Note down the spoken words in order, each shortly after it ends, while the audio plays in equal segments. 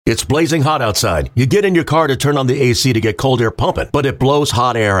It's blazing hot outside. You get in your car to turn on the AC to get cold air pumping, but it blows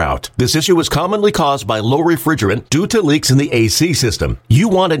hot air out. This issue is commonly caused by low refrigerant due to leaks in the AC system. You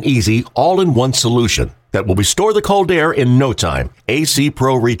want an easy, all-in-one solution that will restore the cold air in no time. AC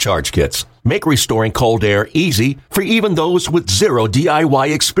Pro Recharge Kits make restoring cold air easy for even those with zero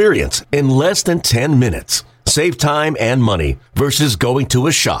DIY experience in less than 10 minutes. Save time and money versus going to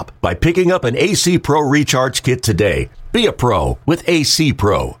a shop by picking up an AC Pro Recharge Kit today. Be a pro with AC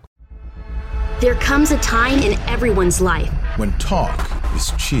Pro. There comes a time in everyone's life when talk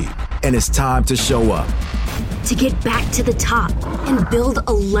is cheap and it's time to show up. To get back to the top and build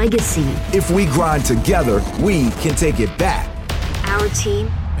a legacy. If we grind together, we can take it back. Our team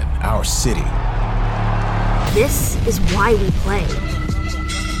and our city. This is why we play.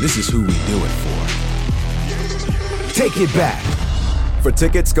 This is who we do it for. Take it back. For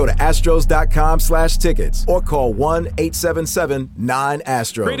tickets, go to astros.com/tickets or call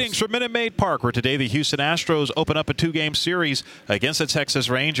 1-877-9-ASTROS. Greetings from Minute Maid Park, where today the Houston Astros open up a 2-game series against the Texas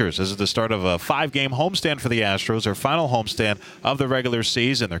Rangers. This is the start of a 5-game homestand for the Astros, their final homestand of the regular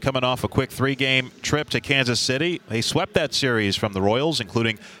season. They're coming off a quick 3-game trip to Kansas City. They swept that series from the Royals,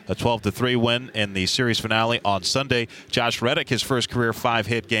 including a 12-3 win in the series finale on Sunday. Josh Reddick, his first career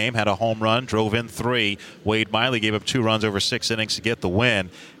 5-hit game, had a home run, drove in 3. Wade Miley gave up 2 runs over 6 innings to get the win,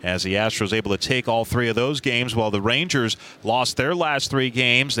 as the Astros able to take all 3 of those games, while the Rangers lost their last 3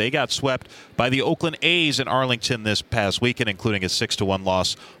 games. They got swept by the Oakland A's in Arlington this past weekend, including a 6-1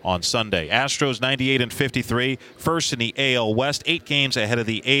 loss on Sunday. Astros 98-53, first in the AL West, 8 games ahead of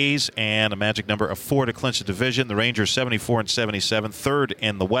the A's, and a magic number of 4 to clinch the division. The Rangers 74-77, third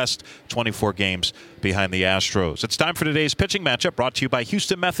in the West, 24 games behind the Astros. It's time for today's pitching matchup, brought to you by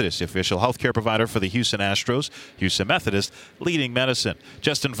Houston Methodist, the official healthcare provider for the Houston Astros. Houston Methodist, leading medicine.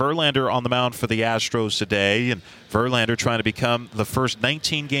 Justin Verlander on the mound for the Astros today, and Verlander trying to become the first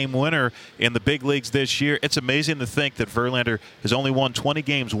 19-game winner in the big leagues this year. It's amazing to think that Verlander has only won 20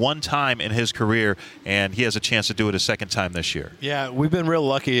 games one time in his career, and he has a chance to do it a second time this year. Yeah, we've been real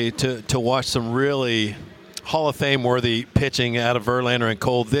lucky to watch some really Hall of Fame-worthy pitching out of Verlander and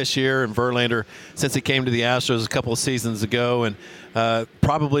Cole this year, and Verlander since he came to the Astros a couple of seasons ago, and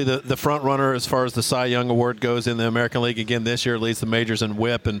probably the front runner as far as the Cy Young Award goes in the American League again this year. Leads the majors in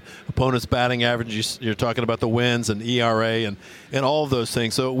WHIP and opponents' batting average. You're talking about the wins and ERA and all of those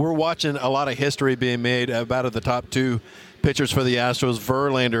things. So we're watching a lot of history being made about the top 2 pitchers for the Astros.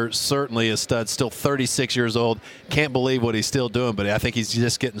 Verlander certainly is stud, still 36 years old. Can't believe what he's still doing, but I think he's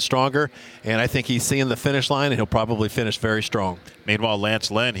just getting stronger, and I think he's seeing the finish line, and he'll probably finish very strong. Meanwhile, Lance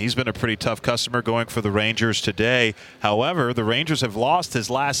Lynn, he's been a pretty tough customer going for the Rangers today. However, the Rangers have lost his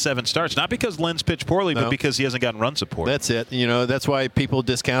last 7 starts, not because Lynn's pitched poorly, but because he hasn't gotten run support. That's it. You know, that's why people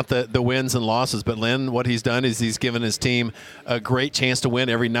discount the wins and losses. But Lynn, what he's done is he's given his team a great chance to win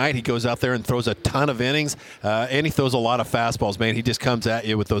every night. He goes out there and throws a ton of innings, and he throws a lot of fastballs, man. He just comes at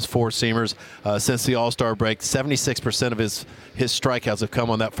you with those 4-seamers. Since the All-Star break, 76% of his strikeouts have come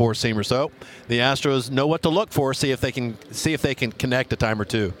on that 4-seamer. So the Astros know what to look for. See if they can connect a time or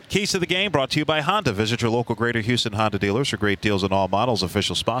 2. Keys to the game brought to you by Honda. Visit your local Greater Houston Honda dealers for great deals on all models.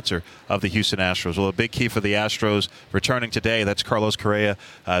 Official sponsor of the Houston Astros. Well, a big key for the Astros returning today. That's Carlos Correa.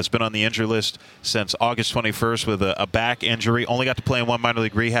 Has been on the injury list since August 21st with a back injury. Only got to play in 1 minor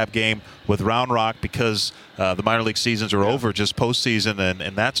league rehab game with Round Rock because the minor league seasons are over, just postseason,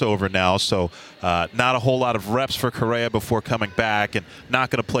 and that's over now. So not a whole lot of reps for Correa before coming back, and not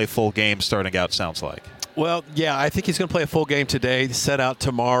going to play full games starting out, sounds like. Well, yeah, I think he's going to play a full game today, set out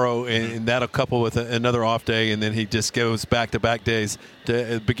tomorrow, and that'll couple with another off day, and then he just goes back-to-back days to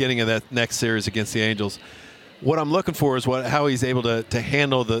the beginning of that next series against the Angels. What I'm looking for is how he's able to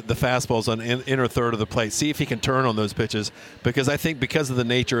handle the fastballs on inner third of the plate. See if he can turn on those pitches, because I think because of the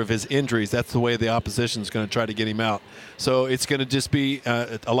nature of his injuries, that's the way the opposition is going to try to get him out. So it's going to just be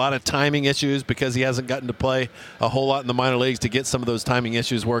a lot of timing issues because he hasn't gotten to play a whole lot in the minor leagues to get some of those timing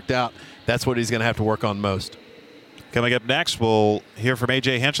issues worked out. That's what he's going to have to work on most. Coming up next, we'll hear from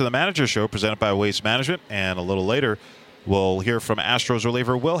A.J. Hinch of the Manager Show, presented by Waste Management, and a little later, we'll hear from Astros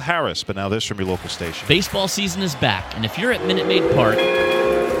reliever Will Harris, but now this from your local station. Baseball season is back, and if you're at Minute Maid Park,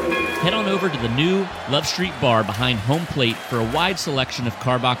 head on over to the new Love Street Bar behind home plate for a wide selection of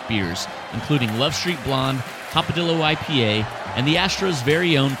Karbach beers, including Love Street Blonde, Hopadillo IPA, and the Astros'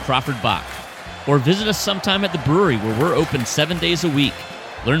 very own Crawford Bock. Or visit us sometime at the brewery, where we're open 7 days a week.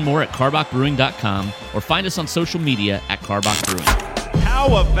 Learn more at carbachbrewing.com or find us on social media at Karbach Brewing. How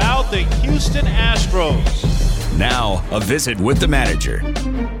about the Houston Astros? Now, a visit with the manager.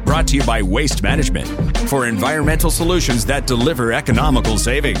 Brought to you by Waste Management for environmental solutions that deliver economical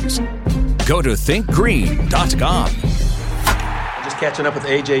savings. Go to thinkgreen.com. Catching up with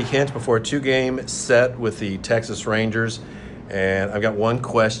A.J. Hinch before a 2-game set with the Texas Rangers. And I've got one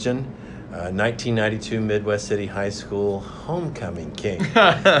question. 1992 Midwest City High School homecoming king.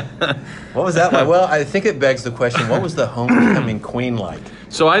 What was that like? Well, I think it begs the question, what was the homecoming queen like?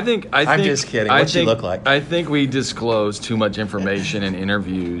 So I think I'm just kidding. What'd she look like? I think we disclose too much information in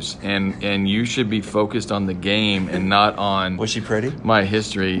interviews, and you should be focused on the game and not on. Was she pretty? My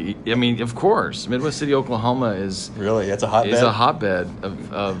history. I mean, of course, Midwest City, Oklahoma is really it's a hotbed. Is a hotbed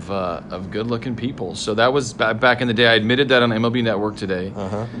of good-looking people. So that was back in the day. I admitted that on MLB Network today,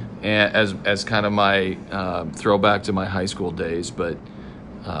 and as kind of my throwback to my high school days, but.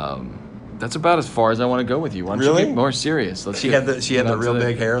 That's about as far as I want to go with you. Why don't you get more serious? She had the real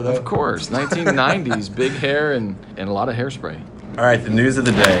big hair, though? Of course. 1990s, big hair and a lot of hairspray. All right, the news of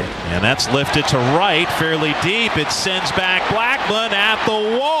the day. And that's lifted to right, fairly deep. It sends back Blackmon at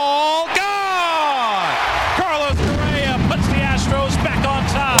the wall. Gone! Carlos Correa puts the Astros back on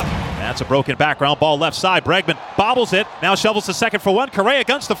top. That's a broken background ball left side. Bregman bobbles it. Now shovels to second for one. Correa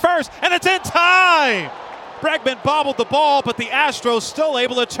guns the first, and it's in time! Bregman bobbled the ball, but the Astros still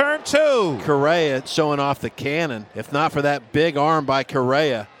able to turn two. Correa showing off the cannon. If not for that big arm by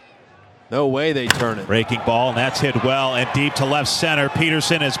Correa, no way they turn it. Breaking ball, and that's hit well and deep to left center.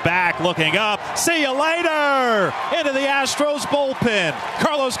 Peterson is back, looking up. See you later! Into the Astros bullpen.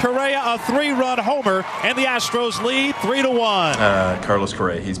 Carlos Correa, a 3-run homer, and the Astros lead 3-1. Carlos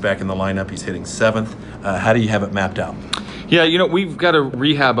Correa, he's back in the lineup. He's hitting 7th. How do you have it mapped out? Yeah, we've got to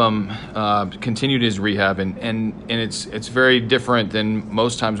rehab him, continued his rehab, and it's very different than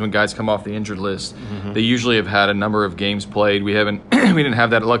most times when guys come off the injured list. Mm-hmm. They usually have had a number of games played. We didn't have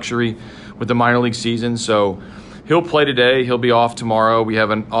that luxury with the minor league season, so he'll play today. He'll be off tomorrow. We have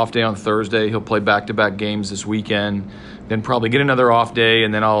an off day on Thursday. He'll play back-to-back games this weekend, then probably get another off day,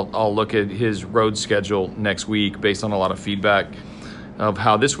 and then I'll look at his road schedule next week based on a lot of feedback of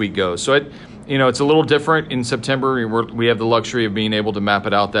how this week goes. So it's a little different in September. We have the luxury of being able to map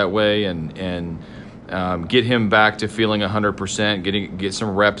it out that way and get him back to feeling 100%, get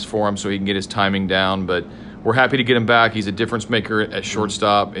some reps for him so he can get his timing down. But we're happy to get him back. He's a difference maker at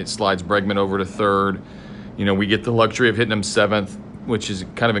shortstop. It slides Bregman over to third. We get the luxury of hitting him 7th, which is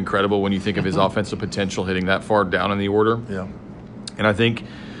kind of incredible when you think of his offensive potential hitting that far down in the order. Yeah. And I think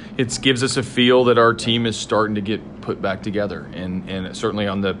it gives us a feel that our team is starting to get put back together, and certainly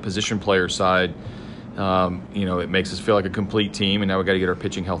on the position player side, it makes us feel like a complete team. And now we got to get our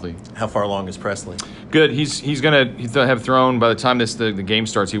pitching healthy. How far along is Presley? Good. He's going to have thrown by the time the game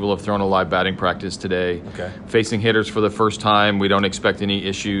starts. He will have thrown a live batting practice today. Okay. Facing hitters for the first time. We don't expect any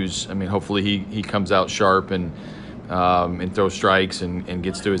issues. I mean, hopefully he comes out sharp and throws strikes and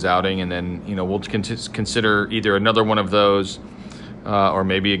gets to his outing, and then we'll consider either another one of those. Or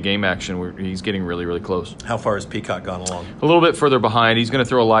maybe a game action where he's getting really, really close. How far has Peacock gone along? A little bit further behind. He's going to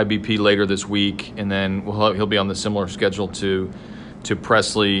throw a live BP later this week, and then he'll be on the similar schedule to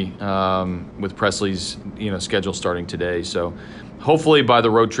Presley, with Presley's schedule starting today. So hopefully by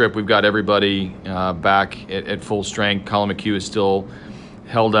the road trip we've got everybody back at full strength. Colin McHugh is still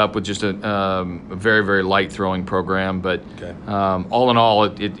held up with just a very, very light throwing program, but all in all,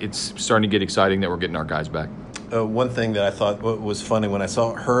 it's starting to get exciting that we're getting our guys back. One thing that I thought was funny when I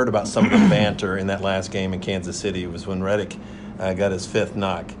heard about some of the banter in that last game in Kansas City was when Reddick got his 5th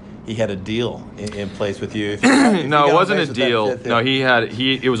knock. He had a deal in place with you. No, it wasn't a deal. No,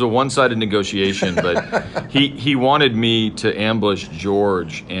 it was a one-sided negotiation, but he wanted me to ambush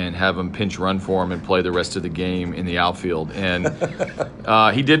George and have him pinch run for him and play the rest of the game in the outfield. And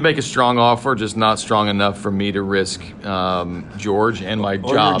he did make a strong offer, just not strong enough for me to risk George and my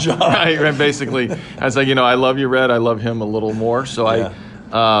job. And basically, I was like, I love you, Red. I love him a little more. So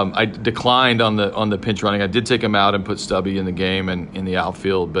I declined on the pinch running. I did take him out and put Stubby in the game and in the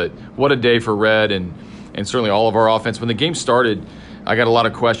outfield. But what a day for Red and certainly all of our offense. When the game started, I got a lot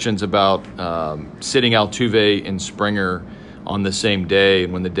of questions about sitting Altuve and Springer on the same day.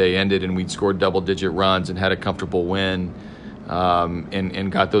 And when the day ended and we'd scored double-digit runs and had a comfortable win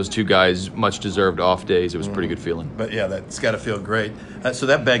and got those two guys much-deserved off days, it was a pretty good feeling. But, yeah, that's got to feel great. So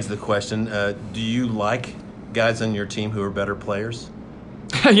that begs the question, do you like guys on your team who are better players?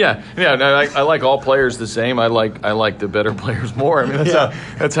 Yeah. I like all players the same. I like the better players more. I mean,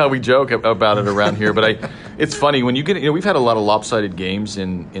 that's how we joke about it around here. But it's funny when you get. We've had a lot of lopsided games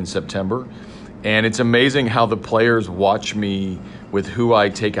in September, and it's amazing how the players watch me with who I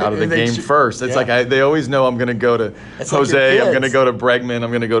take out of the game first. It's like they always know I'm going to go to Jose, I'm going to go to Bregman, I'm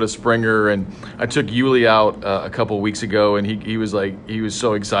going to go to Springer, and I took Yuli out a couple of weeks ago, and he was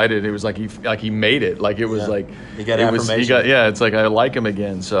so excited. It was like he made it. Like it was like he got affirmation. It's like I like him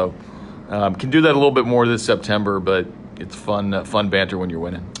again. So can do that a little bit more this September, but it's fun banter when you're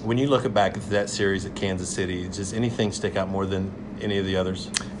winning. When you look back at that series at Kansas City, does anything stick out more than any of the others?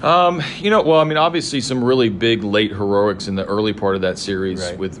 Obviously some really big late heroics in the early part of that series,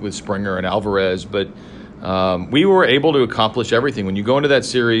 right, with Springer and Alvarez, but we were able to accomplish everything. When you go into that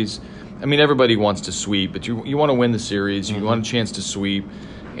series, everybody wants to sweep, but you want to win the series. You want a chance to sweep.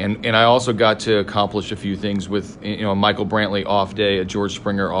 And I also got to accomplish a few things with, a Michael Brantley off day, a George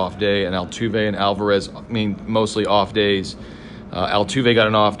Springer off day, and Altuve and Alvarez, mostly off days. Altuve got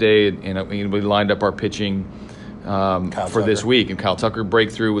an off day, and we lined up our pitching for this week. And Kyle Tucker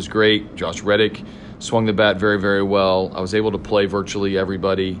breakthrough was great. Josh Reddick swung the bat very, very well. I was able to play virtually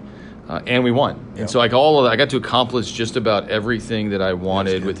everybody, and we won. Yep. And so all of that, I got to accomplish just about everything that I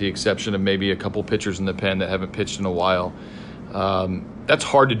wanted, with the exception of maybe a couple pitchers in the pen that haven't pitched in a while. That's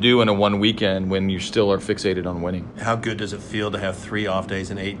hard to do in a one weekend when you still are fixated on winning. How good does it feel to have 3 off days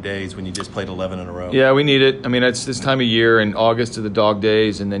in 8 days when you just played 11 in a row? Yeah, we need it. It's this time of year, and August to the dog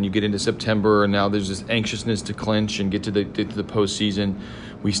days, and then you get into September, and now there's this anxiousness to clinch and get to the postseason.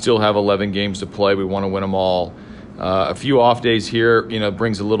 We still have 11 games to play. We want to win them all. A few off days here,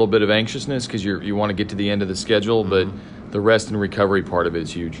 brings a little bit of anxiousness because you want to get to the end of the schedule, but the rest and recovery part of it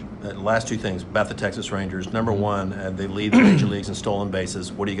is huge. Last 2 things about the Texas Rangers. Number one, they lead the major leagues in stolen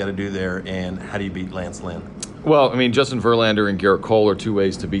bases. What do you got to do there, and how do you beat Lance Lynn? Well, Justin Verlander and Garrett Cole are 2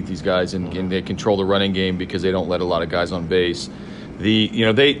 ways to beat these guys, and they control the running game because they don't let a lot of guys on base. When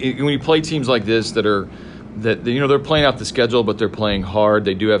you play teams like this they're playing out the schedule, but they're playing hard.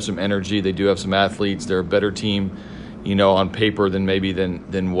 They do have some energy. They do have some athletes. They're a better team, on paper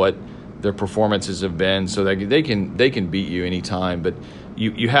than what their performances have been, so they can beat you anytime, but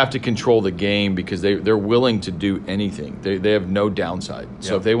you have to control the game because they're willing to do anything. They have no downside.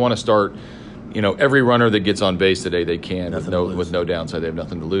 So if they want to start, every runner that gets on base today, they can with no downside. They have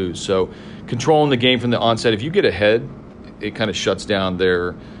nothing to lose. So controlling the game from the onset. If you get ahead, it kind of shuts down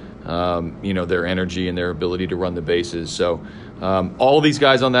their energy and their ability to run the bases. So all of these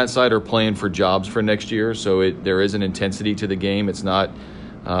guys on that side are playing for jobs for next year. So there is an intensity to the game. It's not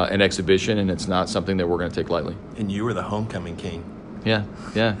an exhibition, and it's not something that we're going to take lightly. And you were the homecoming king. Yeah,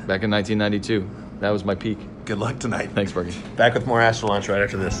 back in 1992. That was my peak. Good luck tonight. Thanks, Bergie. Back with more Astro Lunch right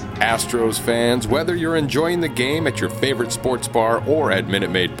after this. Astros fans, whether you're enjoying the game at your favorite sports bar or at Minute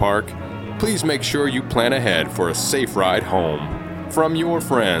Maid Park, please make sure you plan ahead for a safe ride home. From your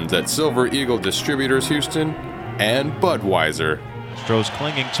friends at Silver Eagle Distributors Houston and Budweiser. Astros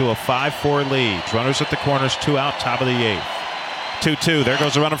clinging to a 5-4 lead. Runners at the corners, 2 out, top of the 8th. 2-2. There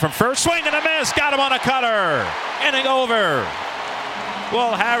goes the runner from first. Swing and a miss. Got him on a cutter. Inning over.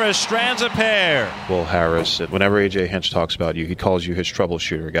 Will Harris strands a pair. Will Harris, whenever A.J. Hinch talks about you, he calls you his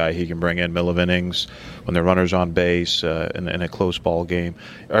troubleshooter guy. He can bring in middle of innings when the runner's on base in a close ball game.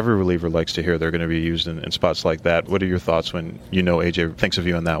 Every reliever likes to hear they're going to be used in spots like that. What are your thoughts when A.J. thinks of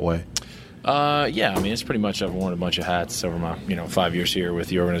you in that way? It's pretty much I've worn a bunch of hats over my 5 years here with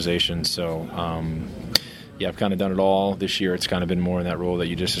the organization. So, I've kind of done it all. This year it's kind of been more in that role that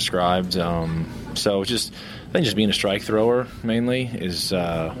you just described. So I think just being a strike thrower mainly is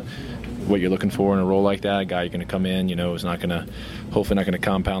what you're looking for in a role like that. A guy you're going to come in, is hopefully not going to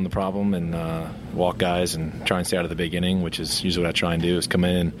compound the problem and walk guys and try and stay out of the big inning, which is usually what I try and do is come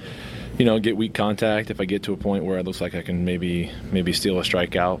in and, get weak contact. If I get to a point where it looks like I can maybe steal a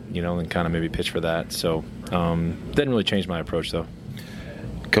strikeout, and kind of maybe pitch for that. So didn't really change my approach though.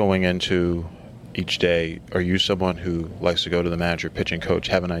 Going into each day, are you someone who likes to go to the manager, pitching coach,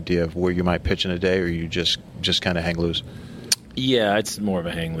 have an idea of where you might pitch in a day, or you just kind of hang loose? Yeah, it's more of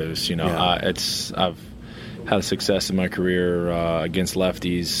a hang loose. I've had success in my career against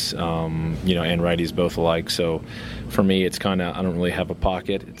lefties, and righties both alike. So for me, it's kind of I don't really have a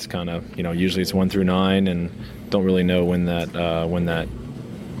pocket. It's kind of usually it's 1 through 9, and don't really know when that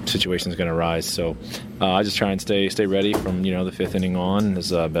situation is going to rise. So I just try and stay ready from the 5th inning on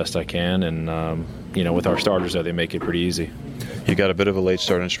as best I can, and with our starters though, they make it pretty easy. You got a bit of a late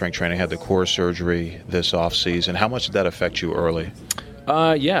start in spring training, had the core surgery this off season. How much did that affect you early?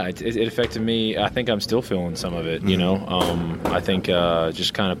 It affected me. I think I'm still feeling some of it. I think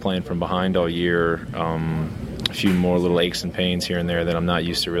just kind of playing from behind all year. A few more little aches and pains here and there that I'm not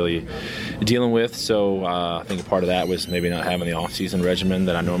used to really dealing with. So I think a part of that was maybe not having the off-season regimen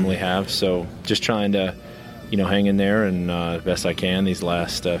that I normally have. So just trying to, hang in there and best I can these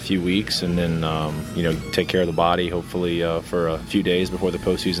last few weeks, and then take care of the body hopefully for a few days before the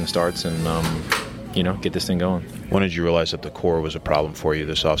postseason starts, and get this thing going. When did you realize that the core was a problem for you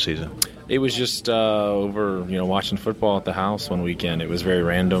this offseason? It was just over, watching football at the house one weekend. It was very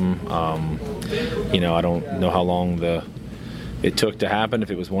random. I don't know how long the it took to happen.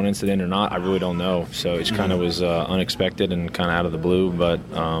 If it was one incident or not, I really don't know. So it kind of was unexpected and kind of out of the blue. But,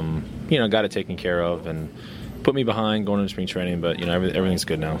 got it taken care of and put me behind going into spring training. But, everything's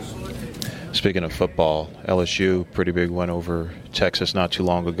good now. Speaking of football, LSU, pretty big win over Texas not too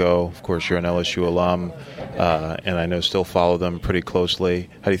long ago. Of course, you're an LSU alum, and I know still follow them pretty closely.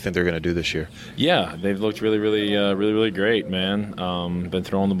 How do you think they're going to do this year? Yeah, they've looked really great, man. Been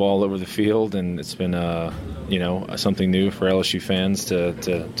throwing the ball over the field, and it's been, something new for LSU fans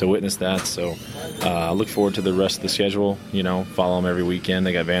to witness that. So I look forward to the rest of the schedule. Follow them every weekend.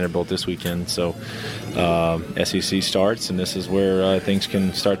 They got Vanderbilt this weekend, so SEC starts, and this is where things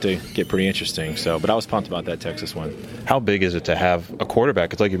can start to get pretty interesting. So, but I was pumped about that Texas one. How big is it to have a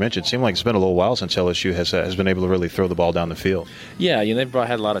quarterback? Because, like you mentioned, it seemed like it's been a little while since LSU has been able to really throw the ball down the field. Yeah, they've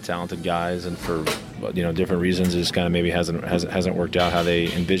had a lot of talented guys, and for different reasons, it just kind of maybe hasn't worked out how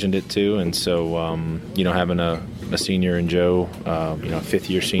they envisioned it to. And so, having a senior in Joe, a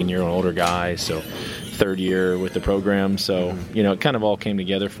fifth-year senior, an older guy, so third year with the program. So, it kind of all came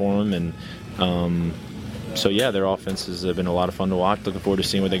together for him, and. Their offenses have been a lot of fun to watch. Looking forward to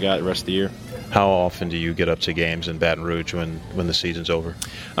seeing what they got the rest of the year. How often do you get up to games in Baton Rouge when the season's over?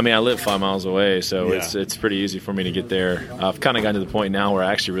 I mean, I live 5 miles away, so it's pretty easy for me to get there. I've kind of gotten to the point now where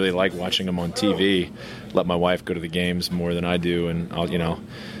I actually really like watching them on TV. Let my wife go to the games more than I do, and I'll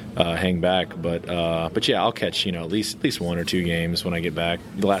hang back. But I'll catch at least 1 or 2 games when I get back.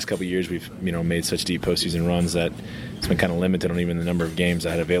 The last couple of years, we've made such deep postseason runs that it's been kind of limited on even the number of games I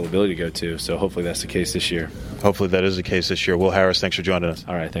had availability to go to. So hopefully that's the case this year. Hopefully that is the case this year. Will Harris, thanks for joining us.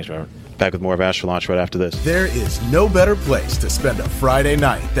 All right, thanks, Robert. Back with more of Astro Launch right after this. There is no better place to spend a Friday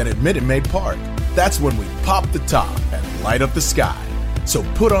night than at Minute Maid Park. That's when we pop the top and light up the sky. So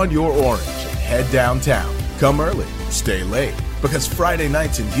put on your orange and head downtown. Come early, stay late, because Friday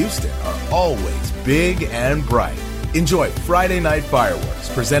nights in Houston are always big and bright. Enjoy Friday Night Fireworks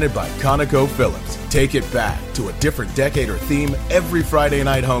presented by ConocoPhillips. Take it back to a different decade or theme every Friday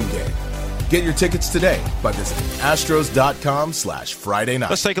night home game. Get your tickets today by visiting Astros.com/Friday night.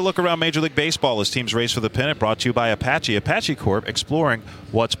 Let's take a look around Major League Baseball as teams race for the pennant, brought to you by Apache. Apache Corp, exploring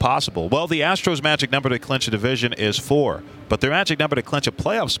what's possible. Well, the Astros' magic number to clinch a division is 4, but their magic number to clinch a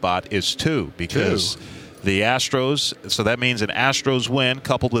playoff spot is 2, because the Astros, so that means an Astros win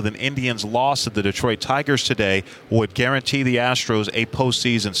coupled with an Indians loss to the Detroit Tigers today would guarantee the Astros a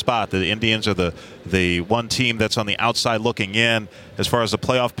postseason spot. The Indians are the one team that's on the outside looking in as far as the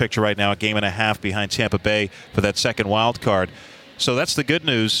playoff picture right now, a game and a half behind Tampa Bay for that second wild card. So that's the good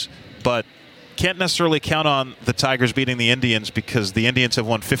news, but can't necessarily count on the Tigers beating the Indians because the Indians have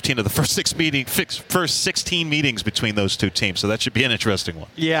won 15 of the first 16 meetings between those two teams. So that should be an interesting one.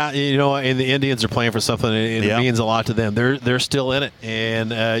 Yeah, and the Indians are playing for something, and it means a lot to them. They're still in it,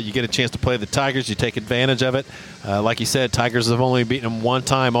 and you get a chance to play the Tigers. You take advantage of it. Like you said, Tigers have only beaten them one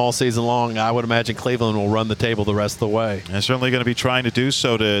time all season long. I would imagine Cleveland will run the table the rest of the way. And certainly going to be trying to do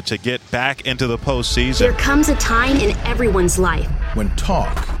so to get back into the postseason. There comes a time in everyone's life when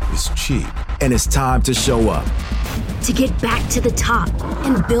talk is cheap. And it's time to show up. To get back to the top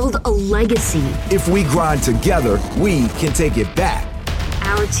and build a legacy. If we grind together, we can take it back.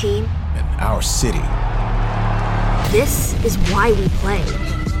 Our team. And our city. This is why we play.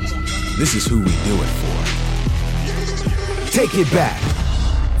 This is who we do it for. Take it back.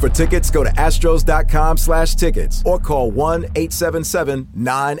 For tickets, go to Astros.com/tickets or call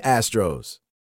 1-877-9-ASTROS.